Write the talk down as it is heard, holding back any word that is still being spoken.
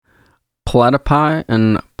platypi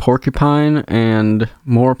and porcupine and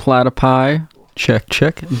more platypi. Check,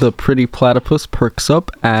 check. The pretty platypus perks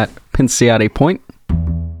up at Pinciate Point.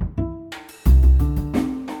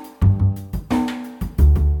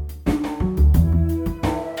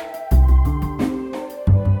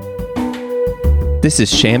 This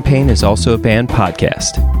is Champaign is Also a Band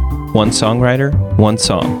podcast. One songwriter, one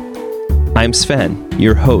song. I'm Sven,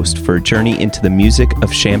 your host for a journey into the music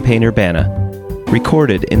of Champaign-Urbana,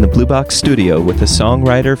 recorded in the Blue Box studio with a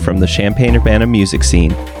songwriter from the Champaign-Urbana music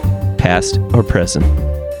scene, past or present.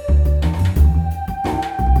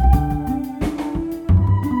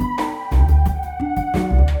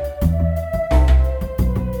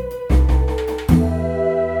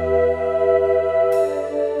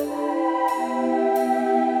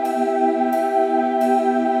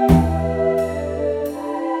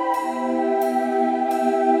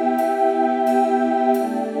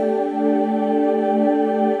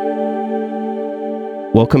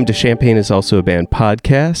 Welcome to Champaign is Also a Band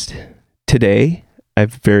podcast. Today, I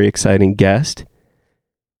have a very exciting guest,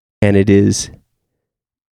 and it is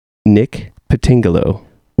Nick Patingolo.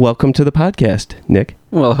 Welcome to the podcast, Nick.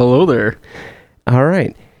 Well, hello there. All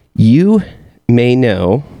right. You may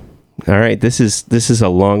know, all right, this is a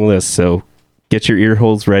long list, so get your ear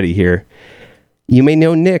holes ready here. You may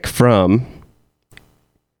know Nick from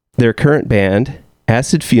their current band,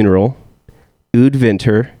 Acid Funeral, Oud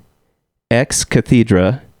Winter, Ex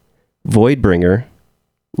Cathedra, Voidbringer,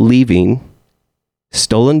 Leaving,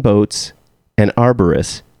 Stolen Boats, and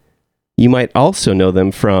Arborus. You might also know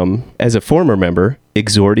them from, as a former member,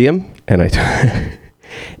 Exordium,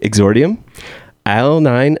 Exordium, Isle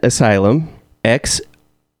 9 Asylum, Ex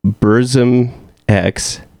Burzum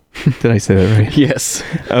X. Did I say that right? Yes.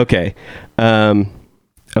 Okay.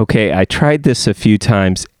 Okay, I tried this a few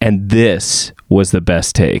times, and this was the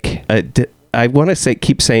best take. I want to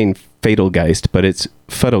keep saying Fatalgeist, but it's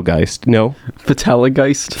Fatalgeist. No?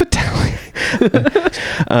 Fataligeist.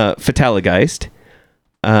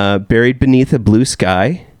 Fataligeist. Buried Beneath a Blue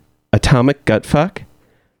Sky. Atomic Gutfuck.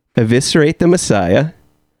 Eviscerate the Messiah.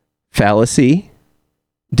 Fallacy.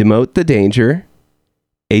 Demote the Danger.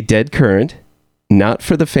 A Dead Current. Not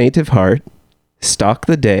for the Faint of Heart. Stalk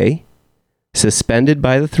the Day. Suspended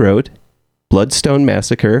by the Throat. Bloodstone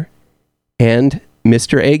Massacre. And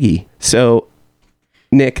Mr. Eggy. So,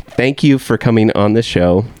 Nick, thank you for coming on the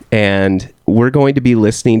show, and we're going to be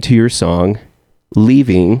listening to your song,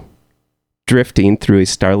 Leaving, Drifting Through a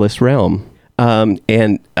Starless Realm.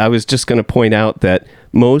 And I was just going to point out that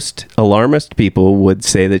most alarmist people would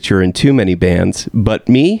say that you're in too many bands, but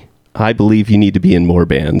me, I believe you need to be in more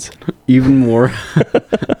bands. Even more.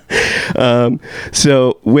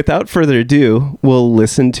 So without further ado, we'll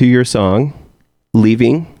listen to your song,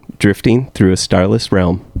 Leaving, Drifting Through a Starless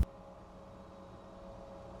Realm.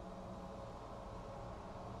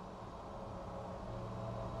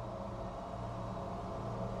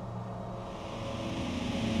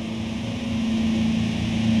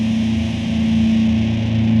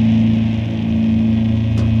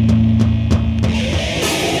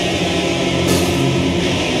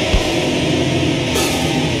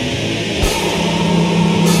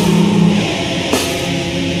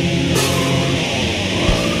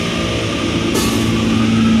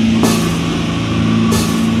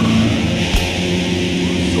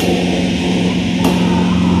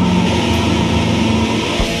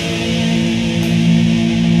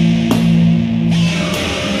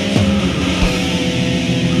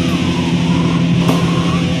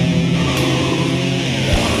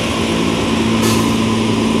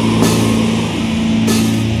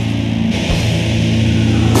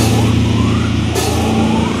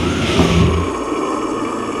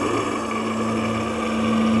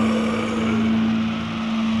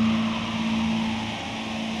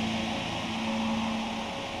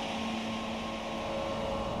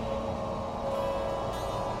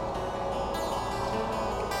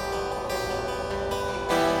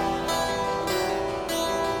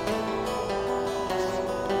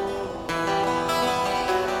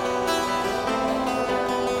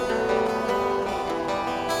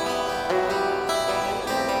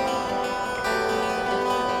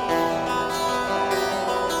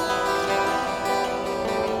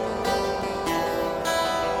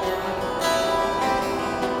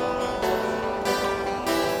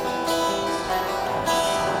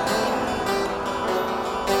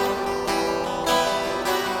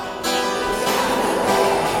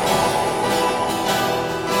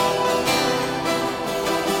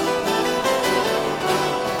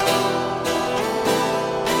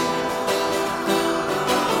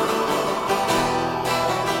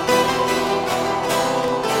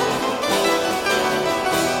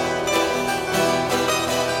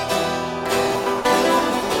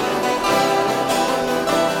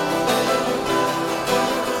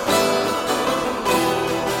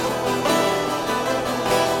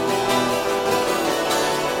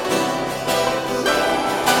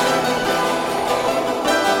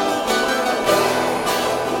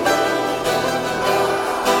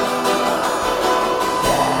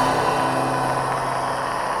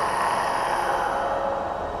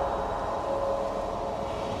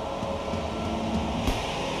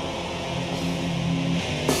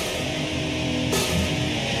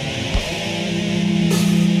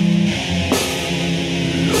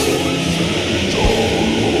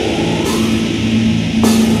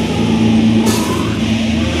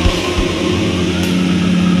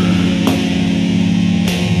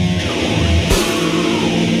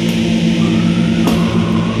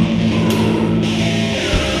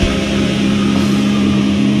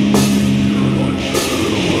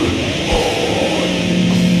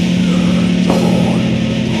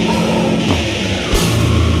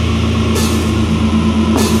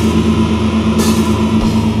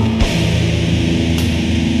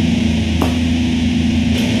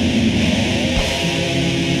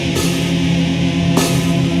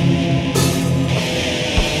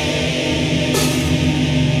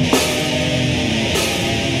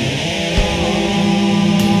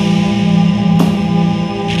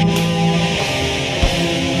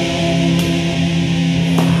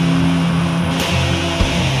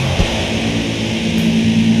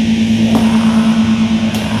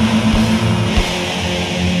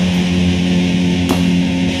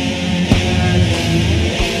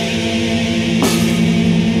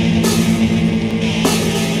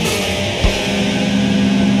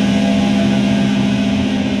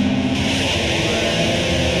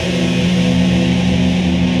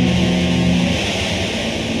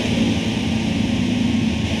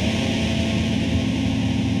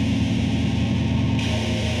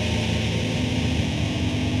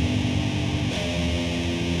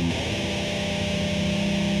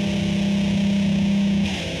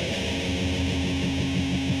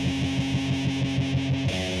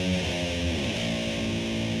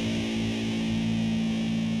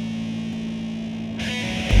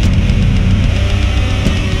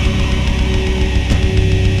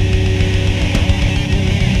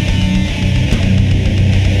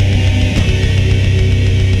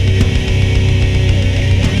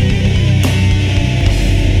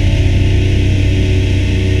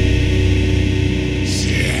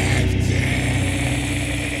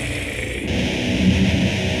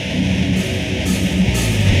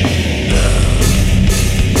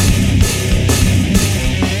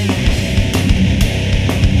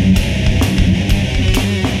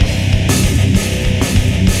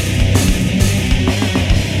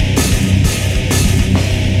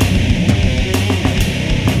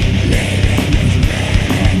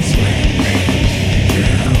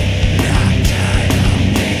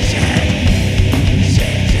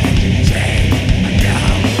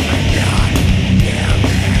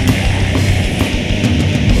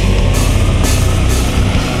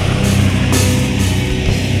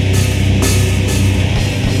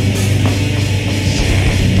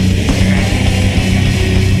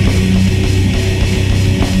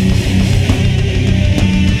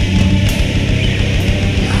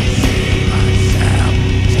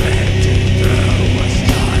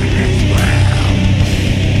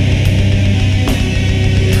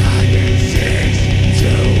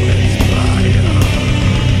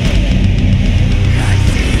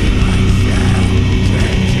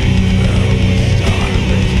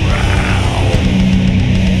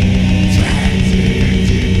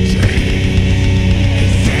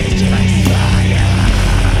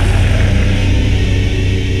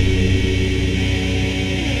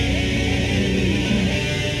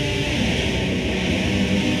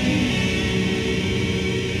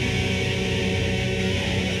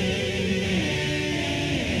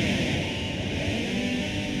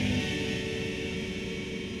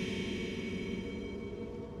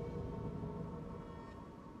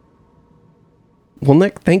 Well,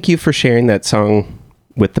 Nick, thank you for sharing that song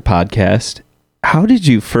with the podcast. How did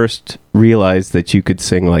you first realize that you could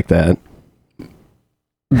sing like that?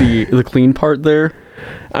 The clean part there.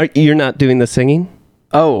 You're not doing the singing?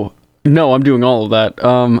 Oh, no, I'm doing all of that.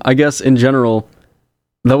 I guess in general,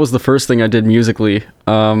 that was the first thing I did musically,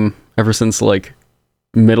 ever since like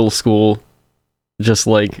middle school, just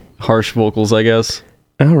like harsh vocals, I guess.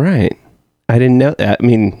 All right. I didn't know that. I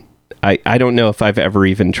mean, I don't know if I've ever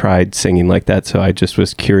even tried singing like that, so I just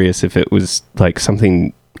was curious if it was like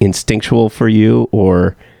something instinctual for you,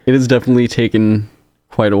 or... It has definitely taken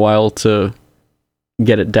quite a while to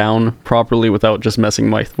get it down properly without just messing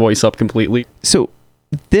my voice up completely. So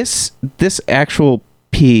this actual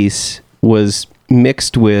piece was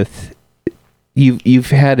mixed with... You've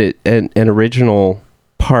had an original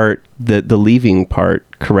part, the leaving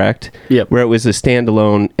part, correct? Yep. Where it was a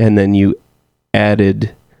standalone, and then you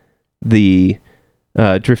added the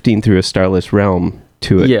Drifting Through a Starless Realm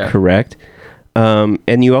to it, correct?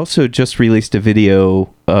 And you also just released a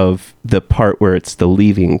video of the part where it's the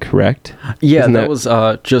leaving, correct? Yeah, that was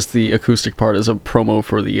just the acoustic part as a promo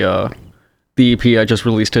for the EP I just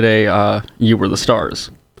released today, You Were the Stars.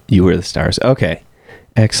 You Were the Stars. Okay.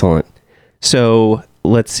 Excellent. So,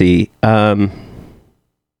 let's see. So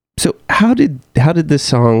how did this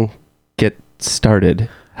song get started?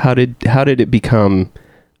 How did it become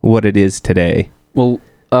what it is today? Well,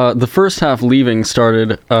 the first half, Leaving,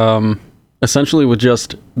 started essentially with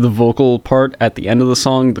just the vocal part at the end of the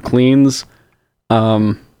song, the cleans.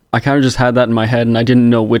 I kind of just had that in my head, and I didn't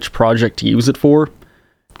know which project to use it for.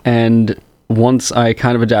 And once I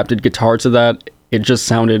kind of adapted guitar to that, it just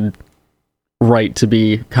sounded right to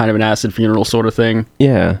be kind of an Acid Funeral sort of thing.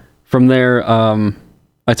 Yeah. From there,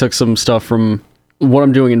 I took some stuff from what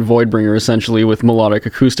I'm doing in Voidbringer, essentially, with melodic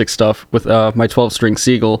acoustic stuff, with my 12-string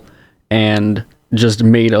Seagull, and just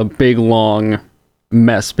made a big, long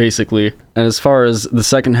mess, basically. And as far as the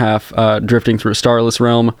second half, Drifting Through a Starless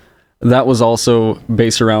Realm, that was also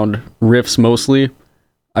based around riffs mostly.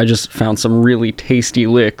 I just found some really tasty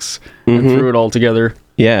licks and threw it all together.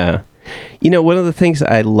 Yeah. You know, one of the things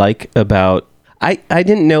I like about... I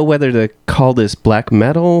didn't know whether to call this black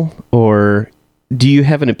metal, or... Do you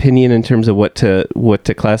have an opinion in terms of what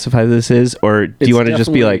to classify this as, or do you want to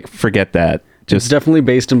just be like, forget that? It's definitely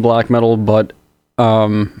based in black metal, but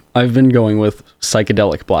I've been going with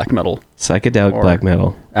psychedelic black metal. Psychedelic black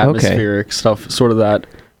metal. Atmospheric stuff, sort of that.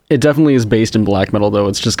 It definitely is based in black metal, though.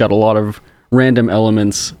 It's just got a lot of random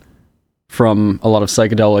elements from a lot of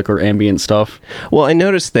psychedelic or ambient stuff. Well, I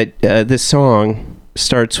noticed that this song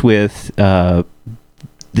starts with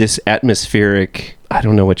this atmospheric... I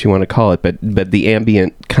don't know what you want to call it, but the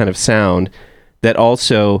ambient kind of sound that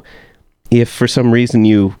also, if for some reason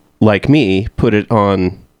you, like me, put it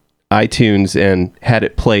on iTunes and had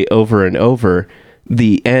it play over and over,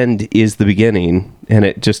 the end is the beginning, and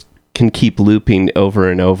it just can keep looping over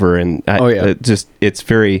and over. And it's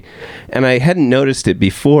very... And I hadn't noticed it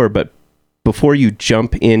before, but before you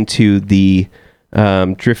jump into the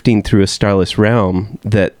Drifting Through a Starless Realm,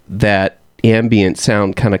 that ambient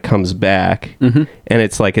sound kind of comes back, and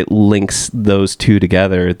it's like it links those two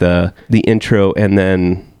together, the intro and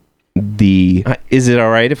then the... Is it all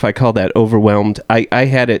right if I call that Overwhelmed? I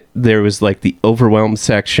had it, there was like the Overwhelmed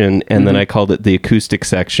section, and then I called it the acoustic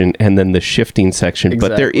section, and then the shifting section. Exactly.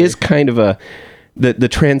 But there is kind of the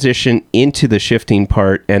transition into the shifting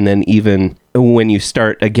part, and then even when you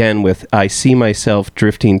start again with I See Myself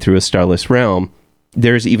Drifting Through a Starless Realm,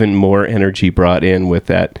 there's even more energy brought in with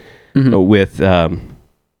that. With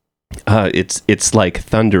it's like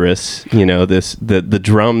thunderous, you know, the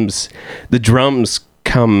drums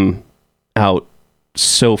come out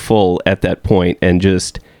so full at that point, and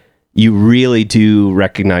just you really do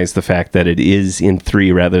recognize the fact that it is in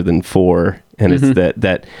 3 rather than 4, and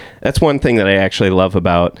it's that's one thing that I actually love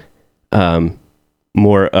about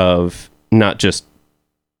more of not just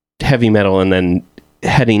heavy metal and then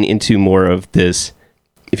heading into more of this,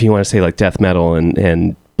 if you want to say like death metal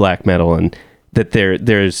and black metal, and that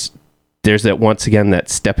there's that, once again, that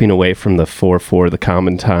stepping away from the 4/4, the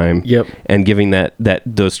common time, and giving that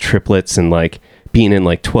those triplets, and like being in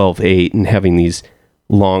like 12/8 and having these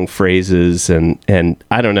long phrases, and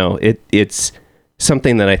I don't know, it's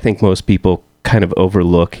something that I think most people kind of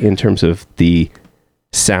overlook in terms of the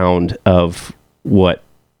sound of what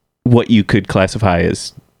you could classify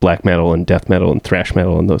as black metal and death metal and thrash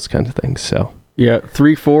metal and those kinds of things. So yeah,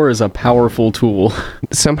 3/4 is a powerful tool.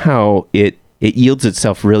 Somehow it yields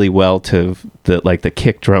itself really well to the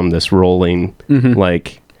kick drum, this rolling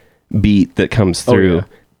like beat that comes through. Yeah.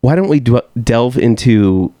 Why don't we delve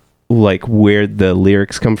into like where the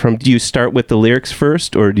lyrics come from? Do you start with the lyrics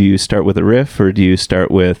first, or do you start with a riff, or do you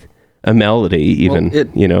start with a melody even?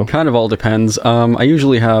 Well, it kind of all depends. I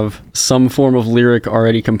usually have some form of lyric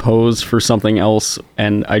already composed for something else,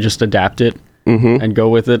 and I just adapt it and go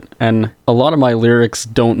with it. And a lot of my lyrics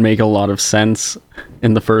don't make a lot of sense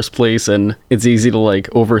in the first place, and it's easy to like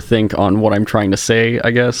overthink on what I'm trying to say,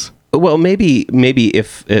 I guess. Well, maybe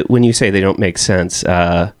if when you say they don't make sense,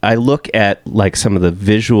 I look at like some of the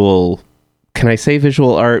visual. Can I say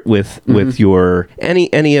visual art with your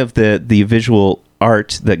any of the visual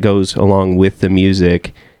art that goes along with the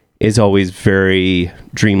music is always very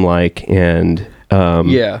dreamlike and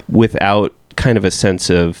without kind of a sense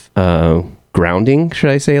of grounding, should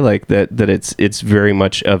I say, like that it's very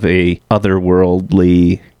much of a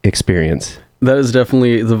otherworldly experience. That is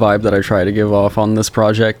definitely the vibe that I try to give off on this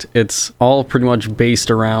project. It's all pretty much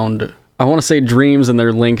based around, I want to say dreams, and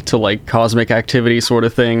they're linked to like cosmic activity sort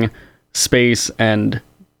of thing, space, and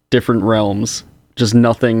different realms. Just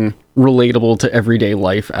nothing relatable to everyday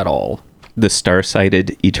life at all. The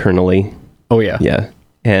star-sighted eternally. Oh, yeah. Yeah.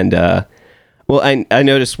 And, well, I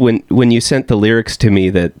noticed when you sent the lyrics to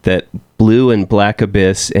me that blue and black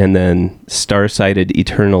abyss and then star-sighted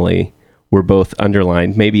eternally were both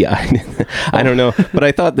underlined. Maybe I don't know, but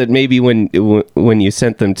I thought that maybe when you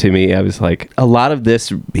sent them to me, I was like, a lot of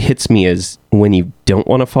this hits me as when you don't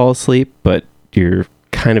want to fall asleep, but you're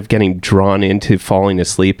kind of getting drawn into falling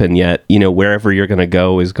asleep, and yet, wherever you're going to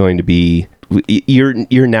go is going to be,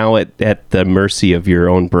 you're now at the mercy of your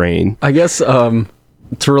own brain. I guess to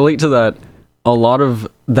relate to that, a lot of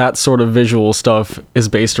that sort of visual stuff is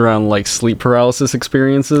based around like sleep paralysis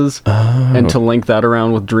experiences, and to link that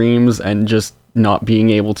around with dreams and just not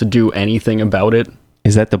being able to do anything about it.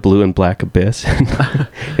 Is that the blue and black abyss?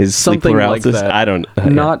 Is something sleep paralysis? Like that? I don't.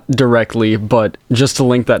 Not directly, but just to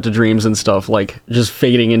link that to dreams and stuff, like just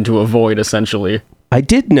fading into a void, essentially. I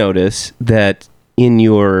did notice that in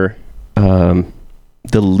your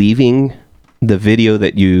the leaving, the video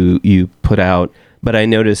that you put out, but I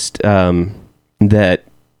noticed that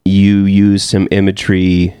you use some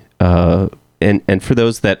imagery, and for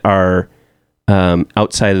those that are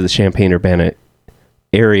outside of the Champaign-Urbana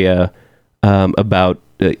area, about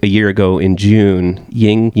a year ago in June,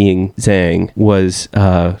 Ying Zhang was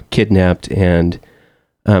kidnapped and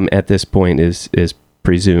at this point is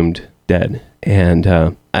presumed dead.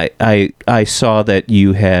 And I saw that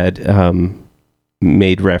you had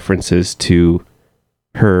made references to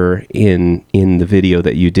her in the video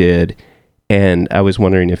that you did, and I was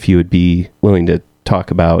wondering if you would be willing to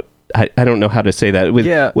talk about. I don't know how to say that.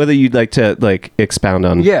 Whether you'd like to like expound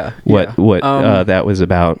on what that was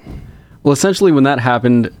about. Well, essentially, when that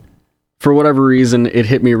happened, for whatever reason, it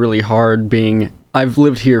hit me really hard. Being I've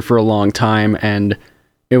lived here for a long time, and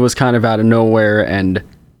it was kind of out of nowhere and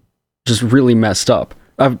just really messed up.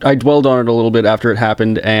 I dwelled on it a little bit after it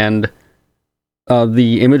happened, and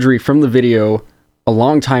the imagery from the video, a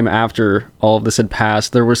long time after all of this had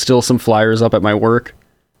passed, there were still some flyers up at my work,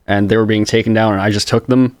 and they were being taken down, and I just took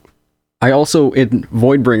them. I also, in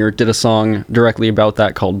Voidbringer, did a song directly about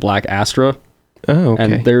that called Black Astra. Oh, okay.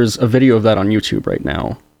 And there's a video of that on YouTube right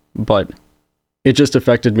now, but it just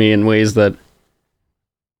affected me in ways that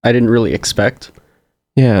I didn't really expect.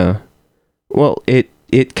 Yeah. Well,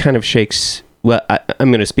 it kind of shakes, well, I'm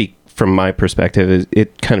going to speak from my perspective.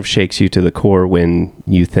 It kind of shakes you to the core when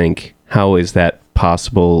you think, how is that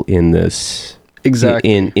possible in this,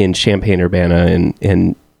 exactly, in Champaign-Urbana,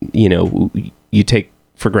 and you take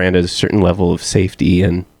for granted a certain level of safety,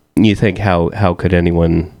 and you think, how could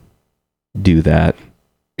anyone do that?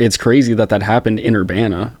 It's crazy that happened in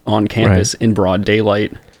Urbana on campus in broad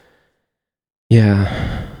daylight.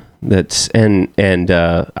 Yeah, that's and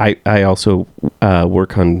I also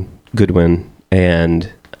work on Goodwin,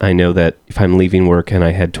 and I know that if I'm leaving work and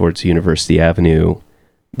I head towards University Avenue,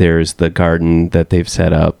 there's the garden that they've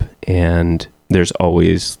set up, and there's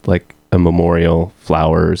always like a memorial,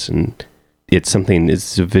 flowers, and it's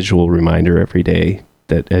a visual reminder every day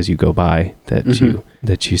that as you go by that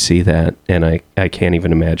you see that, and I can't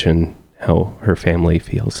even imagine how her family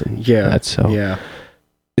feels and that.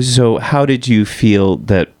 So how did you feel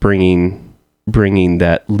that bringing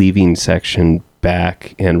that leaving section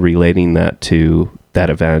back and relating that to that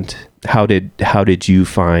event, how did you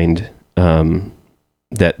find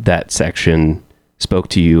that section spoke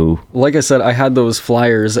to you? Like I said, I had those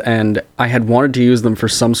flyers, and I had wanted to use them for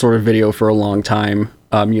some sort of video for a long time,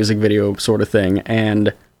 music video sort of thing,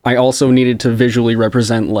 and I also needed to visually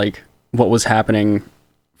represent like what was happening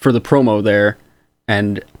for the promo there,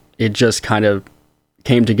 and it just kind of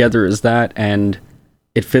came together as that, and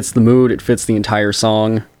it fits the mood, it fits the entire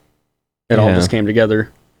song. It all just came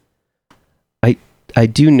together. I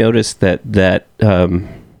do notice that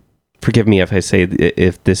forgive me if I say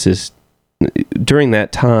if this is during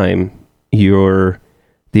that time the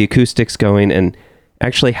acoustics going, and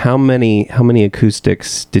actually how many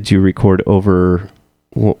acoustics did you record over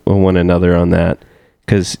one another on that?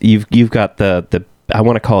 Because you've got the I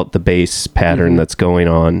want to call it the bass pattern that's going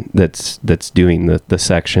on, that's doing the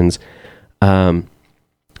sections,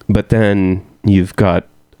 but then you've got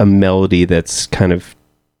a melody that's kind of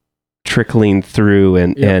trickling through,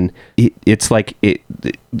 and it's like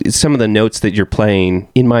some of the notes that you're playing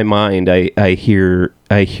in my mind, I hear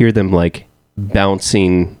them like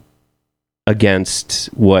bouncing against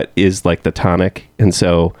what is like the tonic, and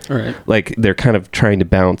so like they're kind of trying to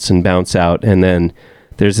bounce and bounce out, and then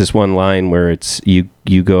there's this one line where it's you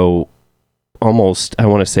go almost, I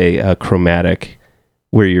want to say, chromatic,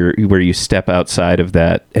 where you step outside of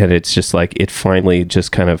that, and it's just like it finally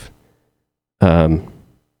just kind of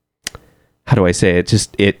how do I say it?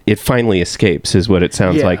 Just it finally escapes is what it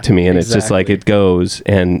sounds like to me, and it's just like it goes,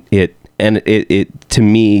 and it to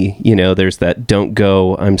me, you know, there's that "don't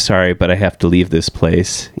go, I'm sorry, but I have to leave this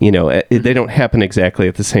place." You know, they don't happen exactly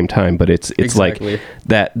at the same time, but it's exactly.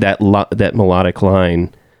 Like that melodic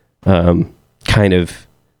line kind of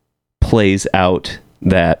plays out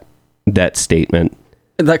that statement.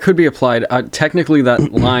 That could be applied. Technically,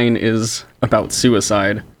 that line is about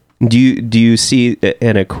suicide. Do you see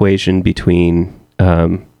an equation between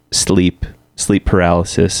sleep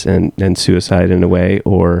paralysis and suicide in a way,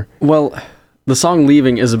 or? Well, the song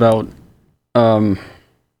 "Leaving" is about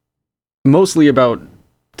mostly about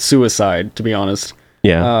suicide, to be honest.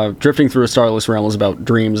 Yeah. "Drifting Through a Starless Realm" is about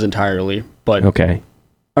dreams entirely, but okay.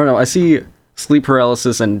 I don't know. I see sleep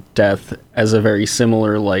paralysis and death as a very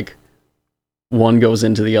similar, like, one goes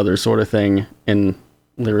into the other sort of thing in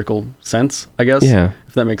lyrical sense, I guess. Yeah.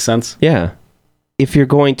 If that makes sense. Yeah. If you're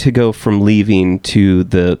going to go from leaving to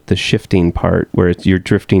the shifting part where you're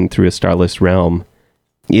drifting through a starless realm,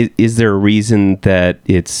 is there a reason that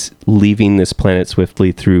it's leaving this planet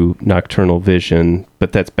swiftly through nocturnal vision,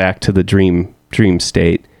 but that's back to the dream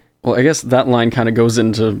state? Well, I guess that line kind of goes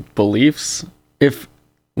into beliefs. If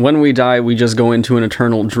when we die, we just go into an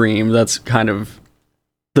eternal dream, that's kind of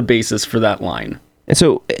the basis for that line. And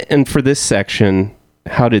so, and for this section,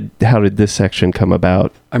 how did this section come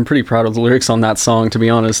about? I'm pretty proud of the lyrics on that song, to be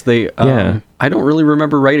honest. I don't really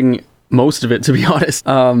remember writing most of it, to be honest.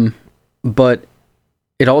 But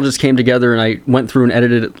it all just came together, and I went through and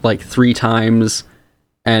edited it like 3 times,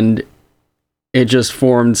 and it just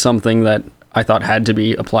formed something that I thought had to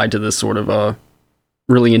be applied to this sort of a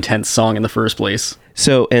really intense song in the first place.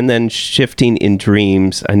 So, and then shifting in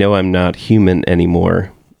dreams, I know I'm not human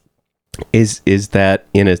anymore. Is that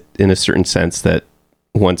in a certain sense that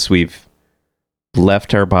once we've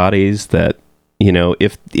left our bodies, that, you know,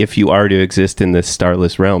 if you are to exist in this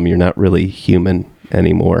starless realm, you're not really human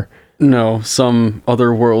anymore? No, some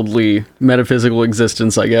otherworldly metaphysical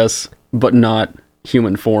existence, I guess, but not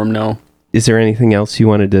human form, no. Is there anything else you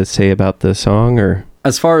wanted to say about the song, or?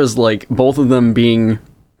 As far as like both of them being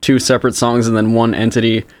 2 separate songs and then one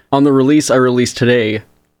entity, on the release I released today,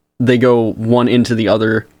 they go one into the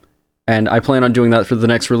other, and I plan on doing that for the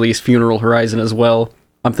next release, Funeral Horizon, as well.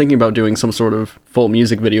 I'm thinking about doing some sort of full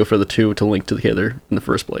music video for the 2 to link together in the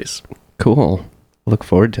first place. Cool. Look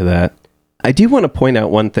forward to that. I do want to point out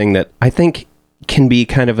one thing that I think can be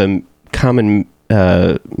kind of a common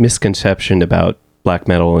misconception about black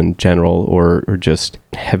metal in general, or just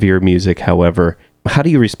heavier music. However, how do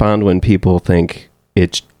you respond when people think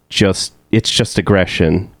it's just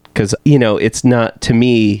aggression? Because, you know, it's not, to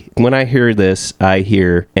me, when I hear this, I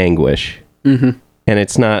hear anguish. Mm-hmm. And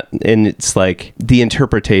it's not, and it's like the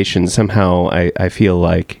interpretation somehow, I feel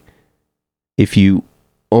like if you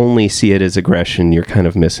only see it as aggression, you're kind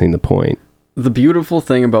of missing the point. The beautiful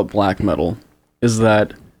thing about black metal is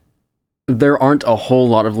that there aren't a whole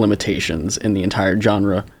lot of limitations in the entire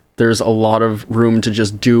genre. There's a lot of room to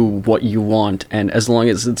just do what you want, and as long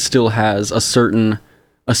as it still has a certain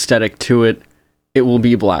aesthetic to it, it will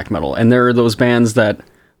be black metal. And there are those bands that,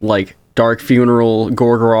 like Dark Funeral,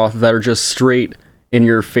 Gorgoroth, that are just straight in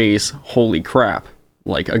your face, holy crap,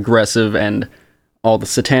 like aggressive and all the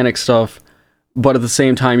satanic stuff. But at the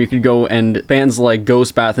same time, you could go, and bands like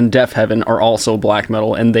Ghostbath and Deafheaven are also black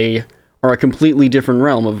metal, and they are a completely different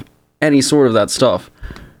realm of any sort of that stuff.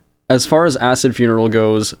 As far as Acid Funeral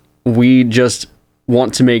goes, we just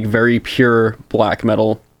want to make very pure black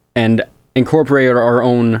metal and incorporate our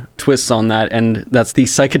own twists on that, and that's the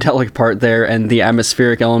psychedelic part there and the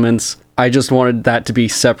atmospheric elements. I just wanted that to be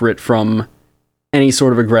separate from any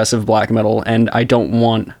sort of aggressive black metal, and I don't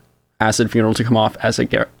want Acid Funeral to come off as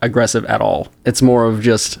aggressive at all. It's more of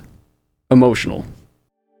just emotional.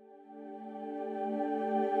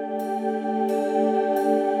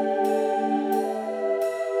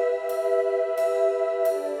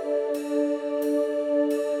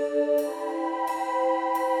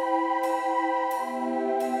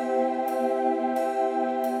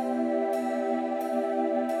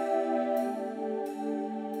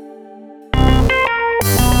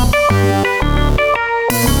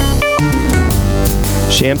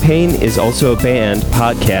 Champaign is also a band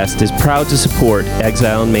podcast is proud to support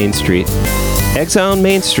Exile on Main Street. Exile on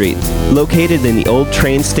Main Street, located in the old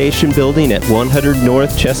train station building at 100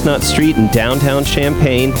 North Chestnut Street in downtown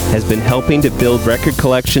Champaign, has been helping to build record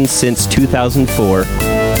collections since 2004.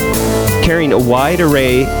 Carrying a wide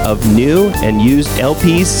array of new and used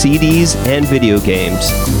LPs, CDs, and video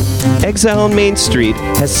games. Exile on Main Street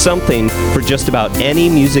has something for just about any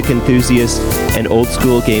music enthusiast and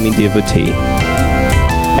old-school gaming devotee.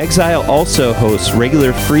 Exile also hosts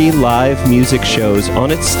regular free live music shows on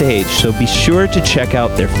its stage, so be sure to check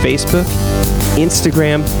out their Facebook,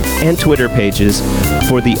 Instagram, and Twitter pages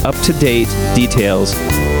for the up-to-date details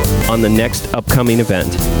on the next upcoming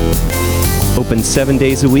event. Open 7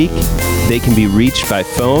 days a week, they can be reached by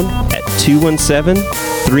phone at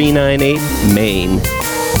 217-398-MAIN.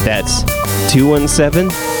 That's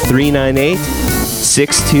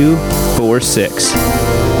 217-398-6246.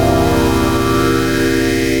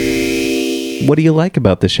 What do you like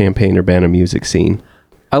about the Champaign-Urbana music scene?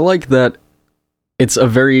 I like that it's a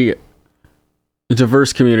very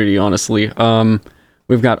diverse community, honestly.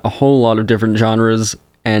 We've got a whole lot of different genres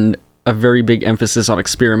and a very big emphasis on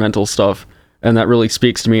experimental stuff, and that really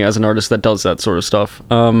speaks to me as an artist that does that sort of stuff.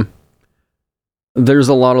 There's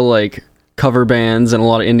a lot of like cover bands and a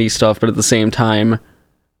lot of indie stuff, but at the same time,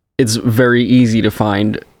 it's very easy to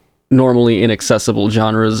find normally inaccessible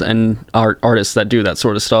genres and artists that do that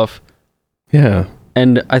sort of stuff. Yeah.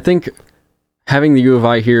 And I think having the U of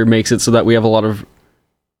I here makes it so that we have a lot of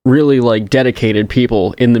really like dedicated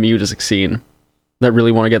people in the music scene that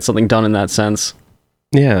really want to get something done in that sense.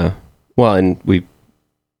 Yeah. Well, and we,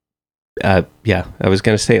 I was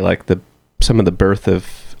going to say like some of the birth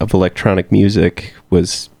of electronic music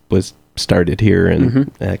was started here and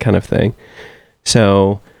that kind of thing.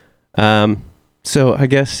 So I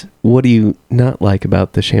guess, what do you not like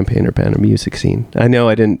about the Champaign-Urbana music scene? I know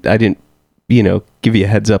I didn't, give you a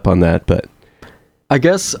heads up on that, but I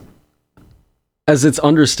guess as it's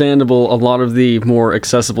understandable, a lot of the more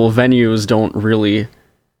accessible venues don't really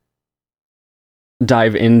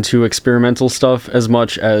dive into experimental stuff as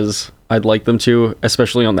much as I'd like them to,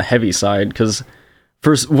 especially on the heavy side, because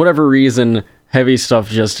for whatever reason, heavy stuff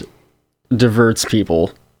just diverts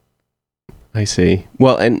people. I see.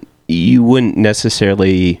 Well, and you wouldn't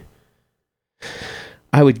necessarily,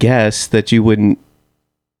 I would guess that you wouldn't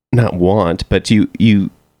not want, but you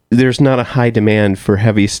there's not a high demand for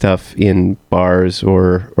heavy stuff in bars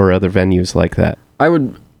or other venues like that. I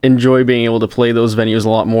would enjoy being able to play those venues a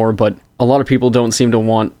lot more, but a lot of people don't seem to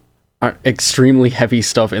want extremely heavy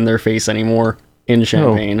stuff in their face anymore in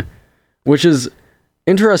Champaign, which is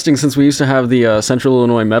interesting since we used to have the Central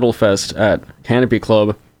Illinois Metal Fest at Canopy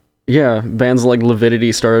Club. Yeah, bands like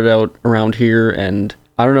Levidity started out around here, and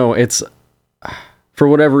I don't know, it's for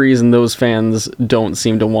whatever reason those fans don't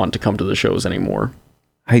seem to want to come to the shows anymore.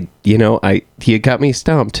 You got me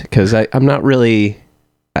stumped because I'm not really,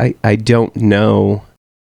 I don't know.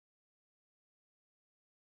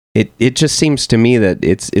 It just seems to me that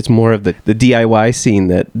it's more of the DIY scene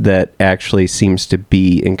that actually seems to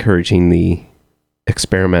be encouraging the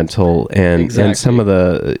experimental and some of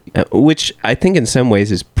the, which I think in some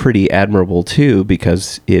ways is pretty admirable too,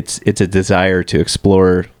 because it's a desire to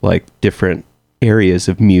explore like different areas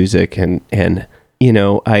of music and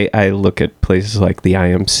I look at places like the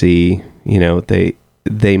IMC,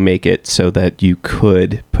 they make it so that you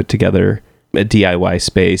could put together a DIY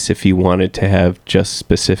space if you wanted to have just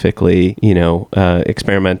specifically,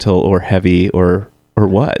 experimental or heavy or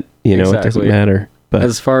what, it doesn't matter. But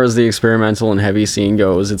as far as the experimental and heavy scene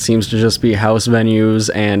goes, it seems to just be house venues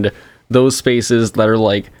and those spaces that are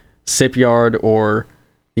like Sip Yard or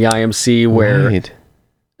the IMC where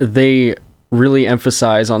they really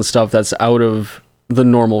emphasize on stuff that's out of the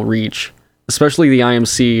normal reach. Especially the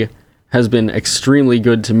IMC has been extremely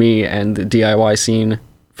good to me and the DIY scene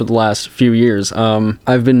for the last few years.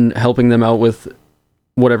 I've been helping them out with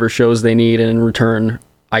whatever shows they need, and in return,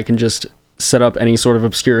 I can just set up any sort of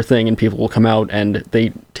obscure thing and people will come out and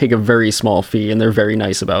they take a very small fee and they're very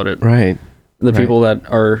nice about it. Right. The people that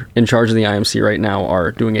are in charge of the IMC right now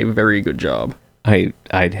are doing a very good job.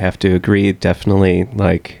 I'd have to agree, definitely.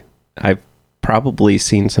 Like, I've probably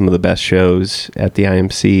seen some of the best shows at the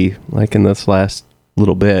IMC, like in this last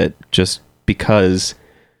little bit, just because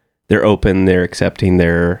they're open, they're accepting,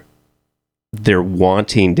 they're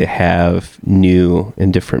wanting to have new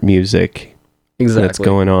and different music that's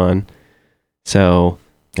going on. So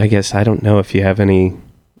I guess I don't know if you have any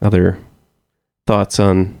other thoughts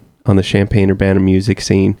on the Champaign-Urbana music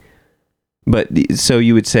scene, but so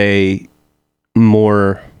you would say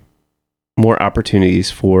more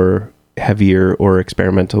opportunities for heavier or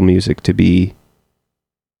experimental music to be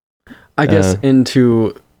I guess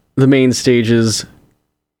into the main stages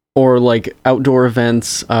or like outdoor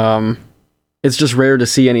events. It's just rare to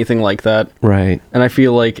see anything like that. Right. And I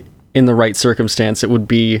feel like in the right circumstance, it would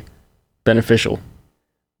be beneficial.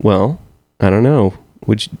 Well, I don't know.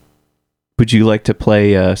 Would you like to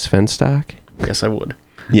play Svenstock? Yes, I would.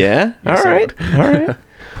 Yeah? Yes, All right. All right.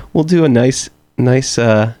 We'll do a nice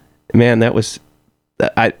man, that was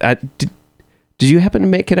did you happen to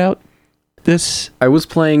make it out this? I was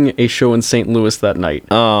playing a show in St. Louis that night.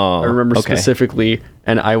 Oh. I remember specifically,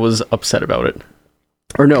 and I was upset about it.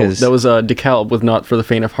 Or no, that was DeKalb with Not for the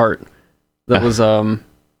Faint of Heart. That was what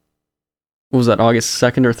was that, August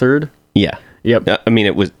 2nd or 3rd? Yeah. Yep. I mean,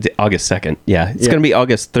 it was August 2nd. Yeah. It's going to be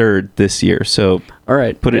August 3rd this year. So all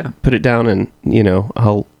right. Put it down, and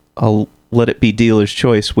I'll let it be dealer's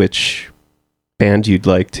choice which band you'd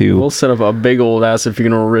like to. We'll set up a big old acid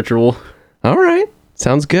funeral ritual. All right.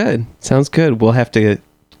 Sounds good. We'll have to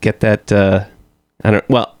get that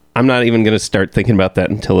I'm not even going to start thinking about that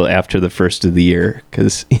until after the first of the year,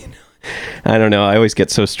 cuz I don't know. I always get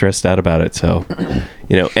so stressed out about it. So,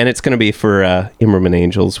 and it's going to be for Immerman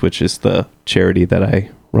Angels, which is the charity that I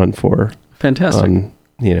run for. Fantastic.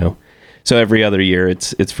 So every other year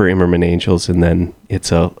it's for Immerman Angels, and then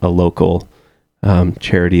it's a local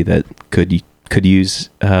charity that could use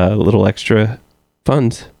a little extra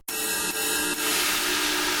funds.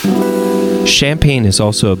 Champaign is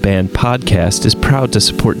Also a Band podcast is proud to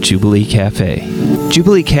support Jubilee Cafe.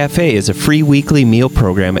 Jubilee Cafe is a free weekly meal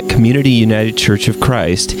program at Community United Church of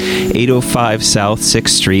Christ, 805 South 6th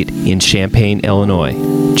Street in Champaign, Illinois.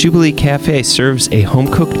 Jubilee Cafe serves a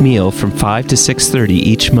home-cooked meal from 5 to 6:30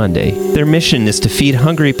 each Monday. Their mission is to feed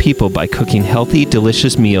hungry people by cooking healthy,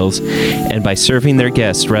 delicious meals and by serving their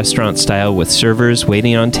guests restaurant-style with servers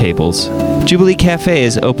waiting on tables. Jubilee Cafe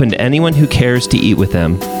is open to anyone who cares to eat with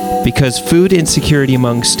them. Because food insecurity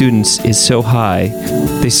among students is so high,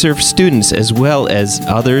 they serve students as well as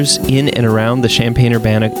others in and around the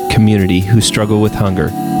Champaign-Urbana community who struggle with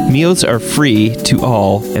hunger. Meals are free to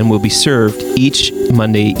all and will be served each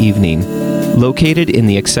Monday evening. Located in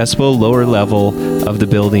the accessible lower level of the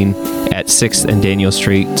building at 6th and Daniel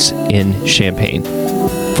Streets in Champaign.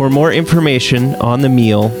 For more information on the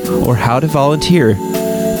meal or how to volunteer,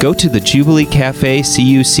 go to the Jubilee Cafe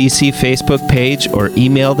CUCC Facebook page or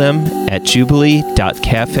email them at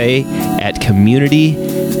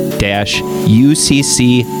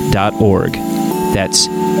jubilee.cafe@community-ucc.org. That's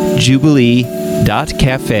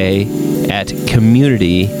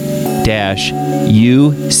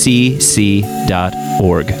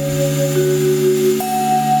jubilee.cafe@community-ucc.org.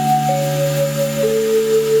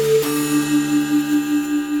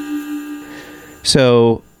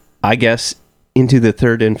 So, I guess into the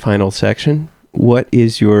third and final section, what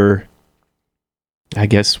is your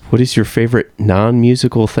favorite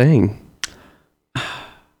non-musical thing?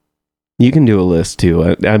 You can do a list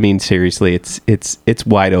too. I mean, seriously, it's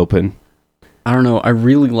wide open. I don't know. I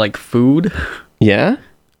really like food. Yeah?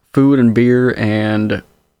 Food and beer, and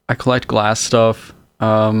I collect glass stuff.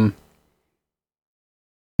 When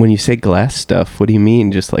you say glass stuff, what do you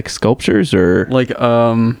mean? Just like sculptures or like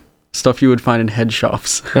stuff you would find in head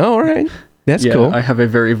shops? Oh, all right. That's cool. I have a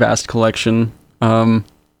very vast collection. I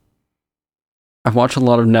watch a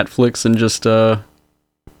lot of Netflix and just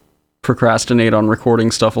procrastinate on recording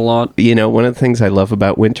stuff a lot. One of the things I love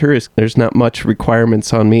about winter is there's not much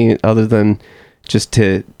requirements on me other than just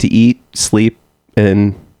to eat, sleep,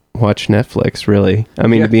 and watch Netflix, really. I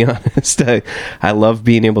mean, to be honest, I love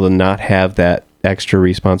being able to not have that extra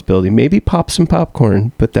responsibility. Maybe pop some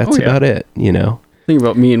popcorn, but that's about it, The thing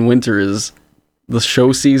about me in winter is the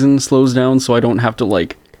show season slows down, so I don't have to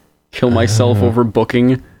kill myself over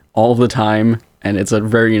booking all the time, and it's a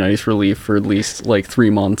very nice relief for at least 3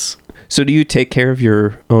 months. So do you take care of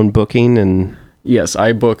your own booking? And yes,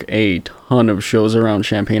 I book a ton of shows around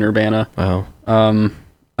Champaign-Urbana. Wow.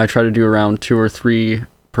 I try to do around 2 or 3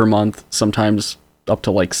 per month, sometimes up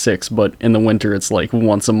to 6, but in the winter it's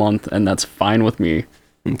once a month, and that's fine with me.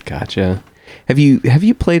 Gotcha. Have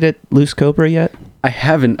you played at Loose Cobra yet? I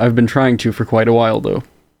haven't. I've been trying to for quite a while, though.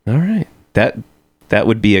 All right. That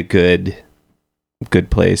would be a good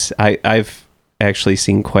place. I've actually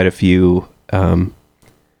seen quite a few,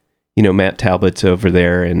 Matt Talbot's over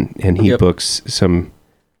there, and he books some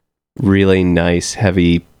really nice,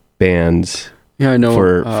 heavy bands. Yeah, I know.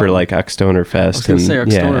 For Oxtoner Fest. I was going to say,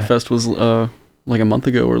 Oxtoner Fest was a month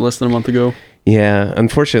ago or less than a month ago. Yeah,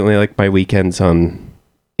 unfortunately, my weekends in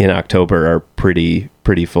October are pretty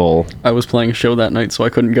full. I was playing a show that night, so I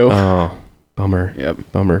couldn't go. Oh, bummer.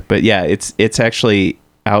 Yep. Bummer. But yeah, it's actually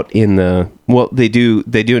out in they do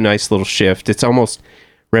a nice little shift. It's almost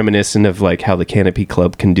reminiscent of like how the Canopy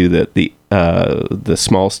Club can do the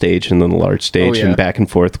small stage and then the large stage and back and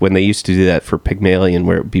forth, when they used to do that for Pygmalion,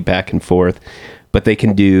 where it would be back and forth. But they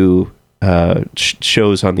can do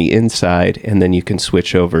shows on the inside, and then you can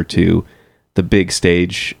switch over to the big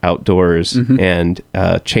stage outdoors, and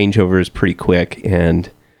changeover is pretty quick. And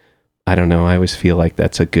I don't know, I always feel like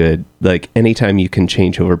that's a good, like, anytime you can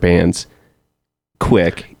change over bands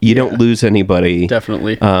quick, you don't lose anybody.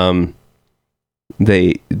 Definitely.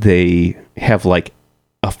 They have like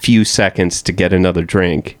a few seconds to get another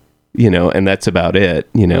drink, and that's about it,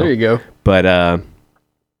 There you go. But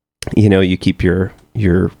you keep your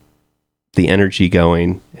the energy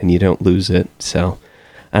going and you don't lose it. So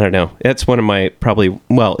I don't know. That's one of my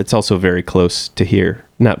it's also very close to here.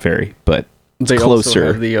 Not very, but they closer.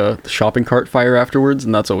 Also have the shopping cart fire afterwards,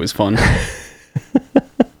 and that's always fun.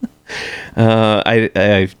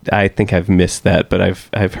 I think I've missed that, but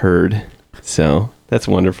I've heard. So that's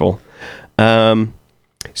wonderful. So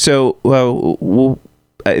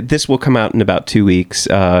this will come out in about 2 weeks.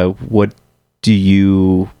 What do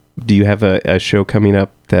you have a show coming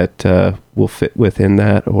up that will fit within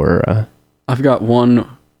that, or? I've got one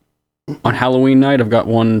on Halloween night. I've got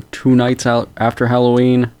one 2 nights out after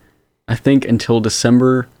Halloween. I think until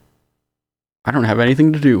December, I don't have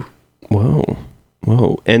anything to do. Whoa.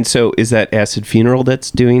 And so is that Acid Funeral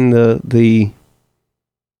that's doing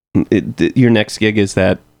your next gig? Is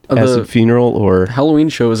that Acid Funeral, or? The Halloween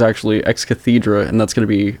show is actually Ex Cathedra, and that's going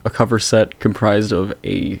to be a cover set comprised of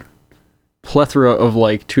a plethora of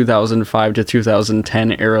like 2005 to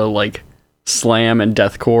 2010 era like slam and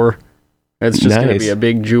deathcore. It's just going to be a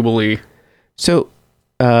big jubilee. So,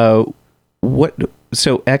 So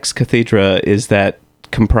Ex Cathedra, is that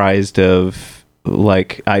comprised of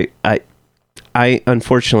like I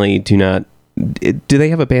unfortunately do not. Do they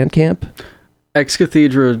have a Bandcamp? Ex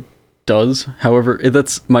Cathedra does. However,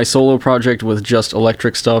 that's my solo project with just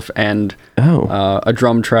electric stuff and a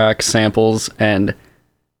drum track, samples, and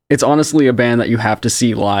it's honestly a band that you have to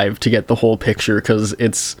see live to get the whole picture, because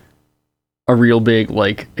it's a real big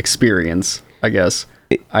like experience, I guess.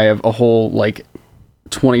 I have a whole like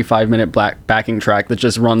 25-minute backing track that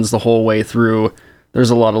just runs the whole way through. There's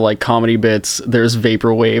a lot of like comedy bits, there's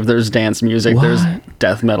vaporwave, there's dance music, there's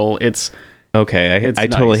death metal. It's okay. I nice.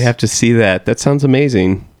 Totally have to see that. That sounds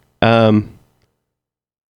amazing. Wow,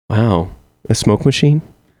 a smoke machine?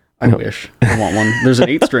 I wish. I want one. There's an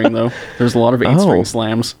 8-string though. There's a lot of 8-string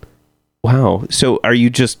slams. Wow. So are you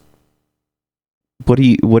just what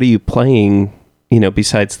are you playing?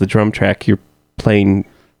 Besides the drum track, you're playing.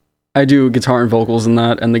 I do guitar and vocals in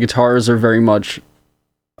that, and the guitars are very much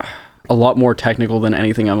a lot more technical than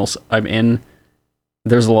anything else I'm in.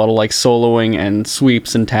 There's a lot of like soloing and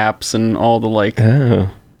sweeps and taps and all the like.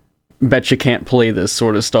 Bet you can't play this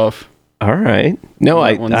sort of stuff. All right. No,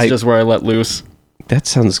 I just where I let loose. That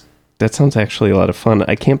sounds actually a lot of fun.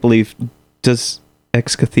 I can't believe, does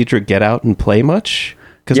Ex Cathedra get out and play much?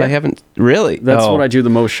 Because I haven't really. That's what I do the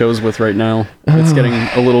most shows with right now. It's getting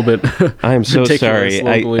a little bit. I'm so sorry.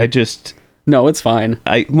 I just. No, it's fine.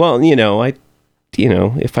 If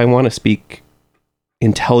I want to speak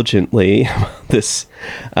intelligently about this,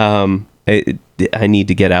 I need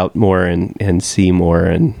to get out more and see more,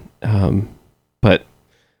 and but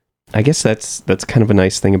I guess that's kind of a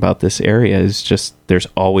nice thing about this area, is just there's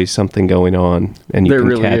always something going on, and you can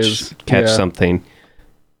really catch something.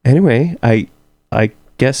 Anyway, I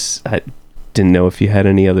guess I didn't know if you had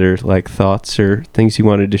any other like thoughts or things you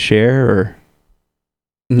wanted to share, or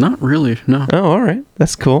not really. No. Oh, all right,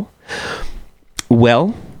 that's cool.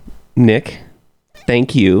 Well, Nick,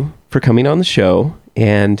 thank you for coming on the show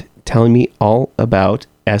and telling me all about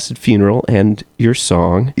Acid Funeral and your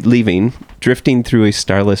song, Leaving, Drifting Through a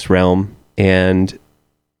Starless Realm. And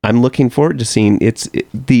I'm looking forward to seeing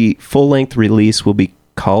the full-length release will be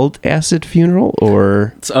called Acid Funeral,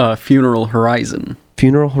 or? It's Funeral Horizon.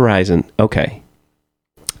 Funeral Horizon. Okay.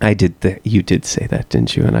 You did say that,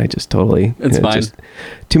 didn't you? And I just totally... It's fine. Just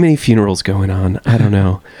too many funerals going on. I don't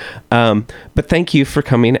know. But thank you for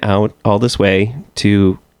coming out all this way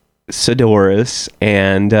to Sadorus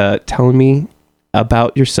and telling me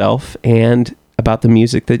about yourself and about the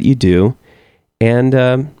music that you do. And,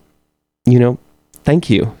 thank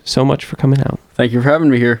you so much for coming out. Thank you for having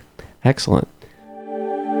me here. Excellent.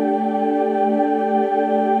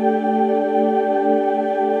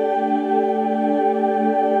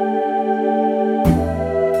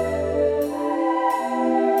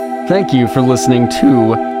 Thank you for listening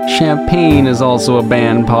to Champagne is Also a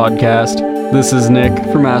Band podcast. This is Nick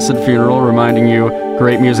from Acid Funeral reminding you,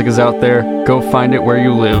 great music is out there. Go find it where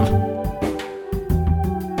you live.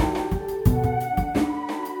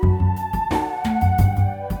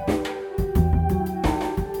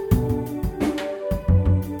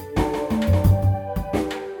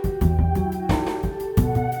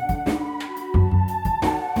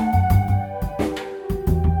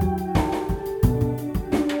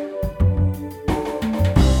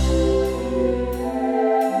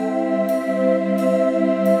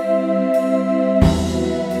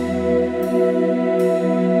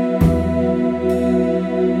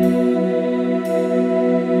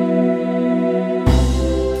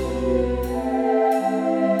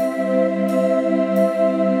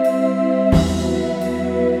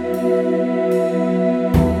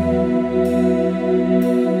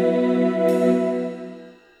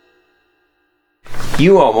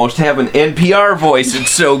 You almost have an NPR voice. It's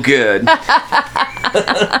so good.